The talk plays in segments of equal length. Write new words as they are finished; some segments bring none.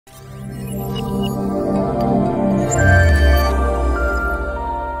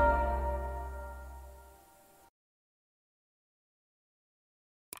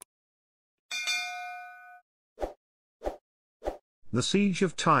The siege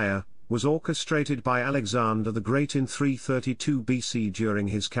of Tyre was orchestrated by Alexander the Great in 332 BC during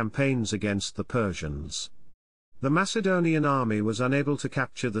his campaigns against the Persians. The Macedonian army was unable to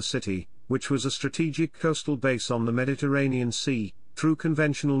capture the city, which was a strategic coastal base on the Mediterranean Sea, through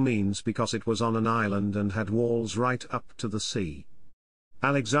conventional means because it was on an island and had walls right up to the sea.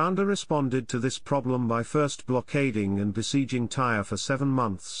 Alexander responded to this problem by first blockading and besieging Tyre for 7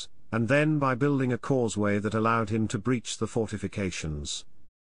 months, and then by building a causeway that allowed him to breach the fortifications.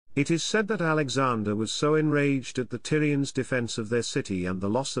 It is said that Alexander was so enraged at the Tyrians' defense of their city and the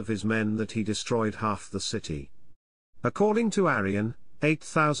loss of his men that he destroyed half the city. According to Arrian,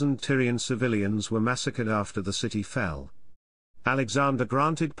 8,000 Tyrian civilians were massacred after the city fell. Alexander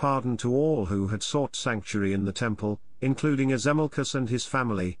granted pardon to all who had sought sanctuary in the temple, including Azemolcus and his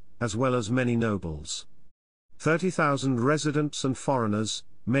family, as well as many nobles. 30,000 residents and foreigners,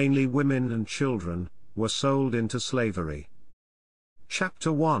 mainly women and children, were sold into slavery.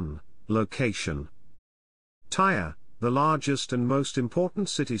 Chapter 1, Location. Tyre, the largest and most important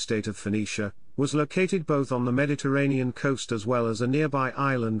city-state of Phoenicia, was located both on the Mediterranean coast as well as a nearby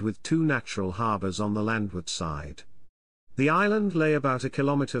island with 2 natural harbours on the landward side. The island lay about a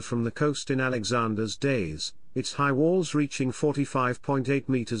kilometre from the coast in Alexander's days, its high walls reaching 45.8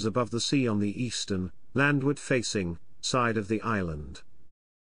 metres above the sea on the eastern, landward-facing, side of the island.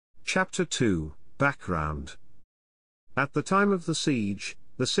 Chapter 2, Background. At the time of the siege,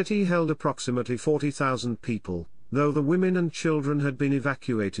 the city held approximately 40,000 people, though the women and children had been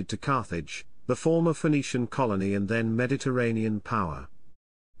evacuated to Carthage, the former Phoenician colony and then Mediterranean power.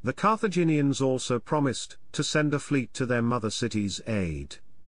 The Carthaginians also promised to send a fleet to their mother city's aid.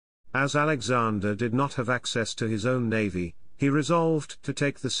 As Alexander did not have access to his own navy, he resolved to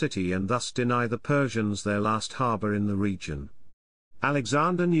take the city and thus deny the Persians their last harbour in the region.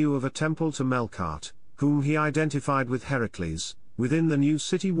 Alexander knew of a temple to Melkart, whom he identified with Heracles, within the new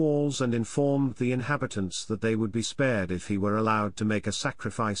city walls and informed the inhabitants that they would be spared if he were allowed to make a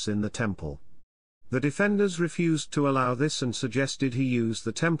sacrifice in the temple. The defenders refused to allow this and suggested he use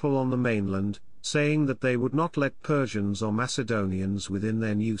the temple on the mainland, saying that they would not let Persians or Macedonians within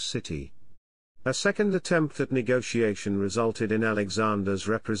their new city. A second attempt at negotiation resulted in Alexander's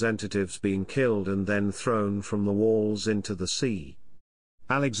representatives being killed and then thrown from the walls into the sea.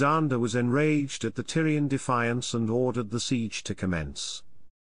 Alexander was enraged at the Tyrian defiance and ordered the siege to commence.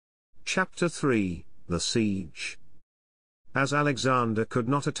 Chapter 3, The Siege. As Alexander could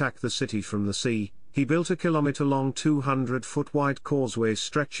not attack the city from the sea, he built a kilometre-long 200-foot-wide causeway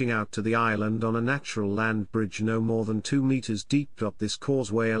stretching out to the island on a natural land bridge no more than 2 meters deep. This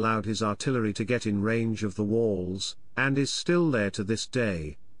causeway allowed his artillery to get in range of the walls, and is still there to this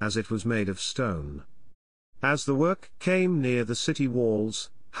day, as it was made of stone. As the work came near the city walls,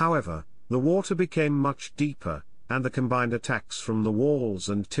 however, the water became much deeper, and the combined attacks from the walls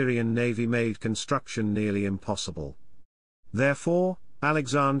and Tyrian navy made construction nearly impossible. Therefore,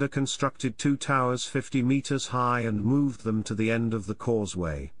 Alexander constructed 2 towers 50 meters high and moved them to the end of the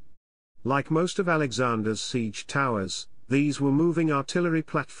causeway. Like most of Alexander's siege towers, these were moving artillery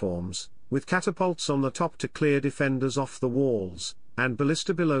platforms, with catapults on the top to clear defenders off the walls, and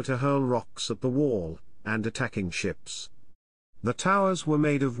ballista below to hurl rocks at the wall, and attacking ships. The towers were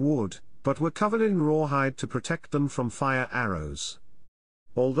made of wood, but were covered in rawhide to protect them from fire arrows.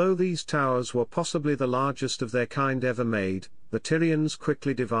 Although these towers were possibly the largest of their kind ever made, the Tyrians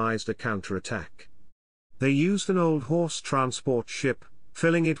quickly devised a counterattack. They used an old horse transport ship,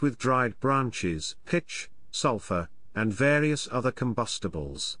 filling it with dried branches, pitch, sulfur, and various other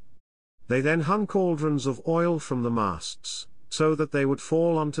combustibles. They then hung cauldrons of oil from the masts, so that they would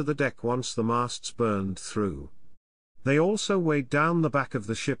fall onto the deck once the masts burned through. They also weighed down the back of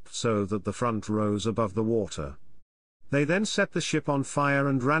the ship so that the front rose above the water. They then set the ship on fire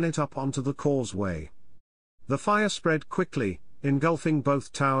and ran it up onto the causeway. The fire spread quickly, engulfing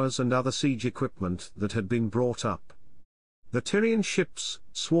both towers and other siege equipment that had been brought up. The Tyrian ships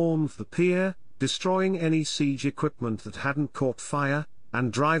swarmed the pier, destroying any siege equipment that hadn't caught fire,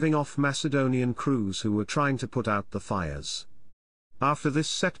 and driving off Macedonian crews who were trying to put out the fires. After this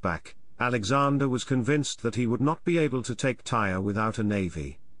setback, Alexander was convinced that he would not be able to take Tyre without a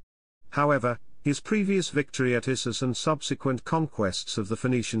navy. However, his previous victory at Issus and subsequent conquests of the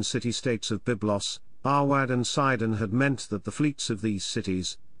Phoenician city-states of Byblos, Arwad and Sidon had meant that the fleets of these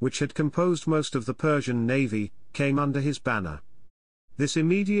cities, which had composed most of the Persian navy, came under his banner. This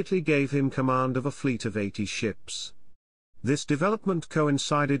immediately gave him command of a fleet of 80 ships. This development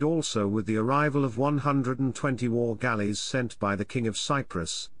coincided also with the arrival of 120 war galleys sent by the king of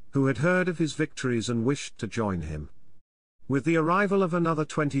Cyprus, who had heard of his victories and wished to join him. With the arrival of another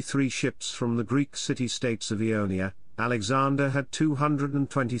 23 ships from the Greek city-states of Ionia, Alexander had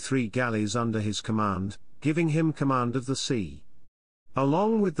 223 galleys under his command, giving him command of the sea.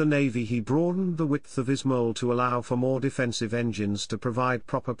 Along with the navy, he broadened the width of his mole to allow for more defensive engines to provide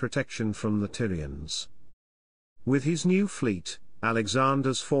proper protection from the Tyrians. With his new fleet,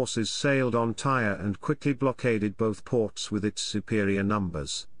 Alexander's forces sailed on Tyre and quickly blockaded both ports with its superior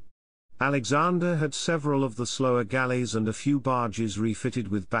numbers. Alexander had several of the slower galleys and a few barges refitted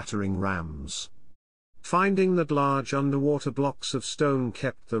with battering rams. Finding that large underwater blocks of stone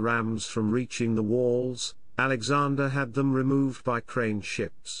kept the rams from reaching the walls, Alexander had them removed by crane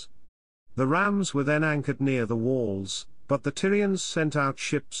ships. The rams were then anchored near the walls, but the Tyrians sent out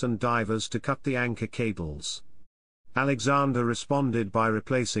ships and divers to cut the anchor cables. Alexander responded by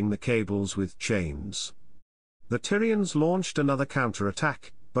replacing the cables with chains. The Tyrians launched another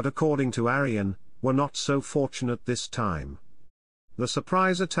counterattack, but according to Arrian, were not so fortunate this time. The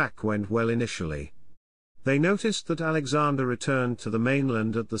surprise attack went well initially. They noticed that Alexander returned to the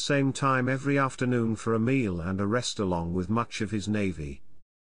mainland at the same time every afternoon for a meal and a rest along with much of his navy.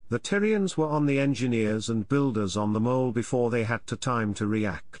 The Tyrians were on the engineers and builders on the mole before they had time to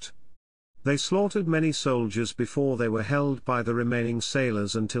react. They slaughtered many soldiers before they were held by the remaining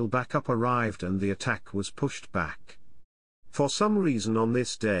sailors until backup arrived and the attack was pushed back. For some reason on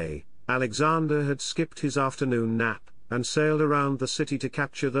this day, Alexander had skipped his afternoon nap, and sailed around the city to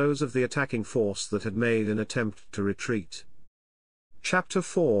capture those of the attacking force that had made an attempt to retreat. Chapter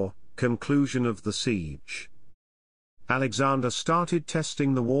 4, Conclusion of the Siege. Alexander started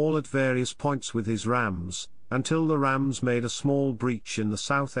testing the wall at various points with his rams, until the rams made a small breach in the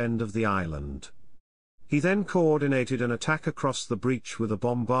south end of the island. He then coordinated an attack across the breach with a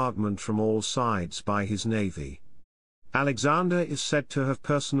bombardment from all sides by his navy. Alexander is said to have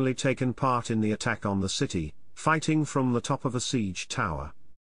personally taken part in the attack on the city, fighting from the top of a siege tower.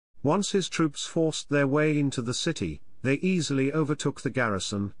 Once his troops forced their way into the city, they easily overtook the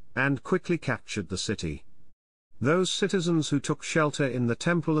garrison, and quickly captured the city. Those citizens who took shelter in the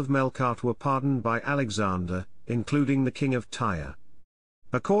temple of Melkart were pardoned by Alexander, including the king of Tyre.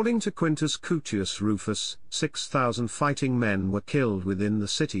 According to Quintus Cutius Rufus, 6,000 fighting men were killed within the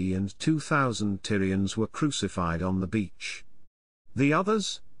city and 2,000 Tyrians were crucified on the beach. The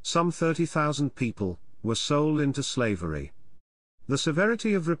others, some 30,000 people, were sold into slavery. The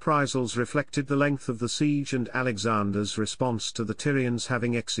severity of reprisals reflected the length of the siege and Alexander's response to the Tyrians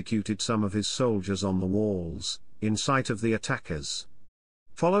having executed some of his soldiers on the walls, in sight of the attackers.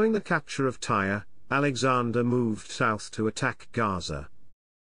 Following the capture of Tyre, Alexander moved south to attack Gaza.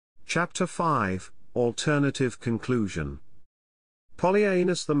 Chapter 5, Alternative Conclusion.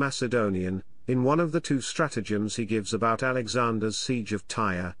 Polyaenus the Macedonian, in one of the two stratagems he gives about Alexander's siege of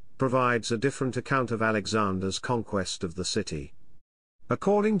Tyre, provides a different account of Alexander's conquest of the city.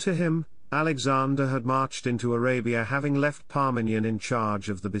 According to him, Alexander had marched into Arabia having left Parmenion in charge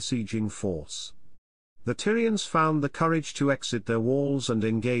of the besieging force. The Tyrians found the courage to exit their walls and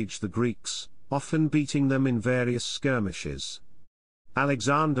engage the Greeks, often beating them in various skirmishes.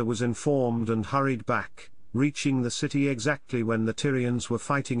 Alexander was informed and hurried back, reaching the city exactly when the Tyrians were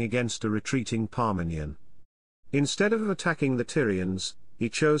fighting against a retreating Parmenion. Instead of attacking the Tyrians, he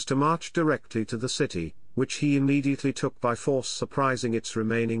chose to march directly to the city, which he immediately took by force, surprising its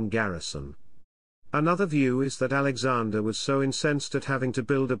remaining garrison. Another view is that Alexander was so incensed at having to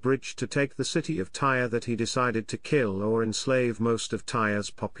build a bridge to take the city of Tyre that he decided to kill or enslave most of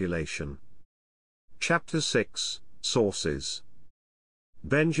Tyre's population. Chapter 6, Sources.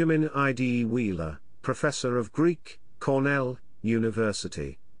 Benjamin I. D. Wheeler, Professor of Greek, Cornell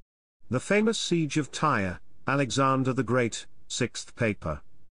University. The Famous Siege of Tyre, Alexander the Great, 6th paper.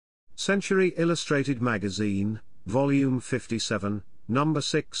 Century Illustrated Magazine, Volume 57, Number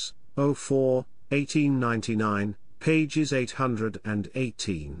 6, 04, 1899, pages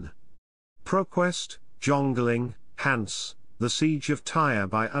 818. ProQuest, Jongling, Hans, The Siege of Tyre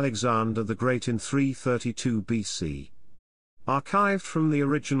by Alexander the Great in 332 BC. Archived from the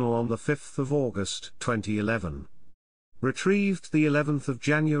original on the 5th of August 2011. Retrieved the 11th of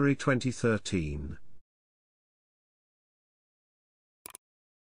January 2013.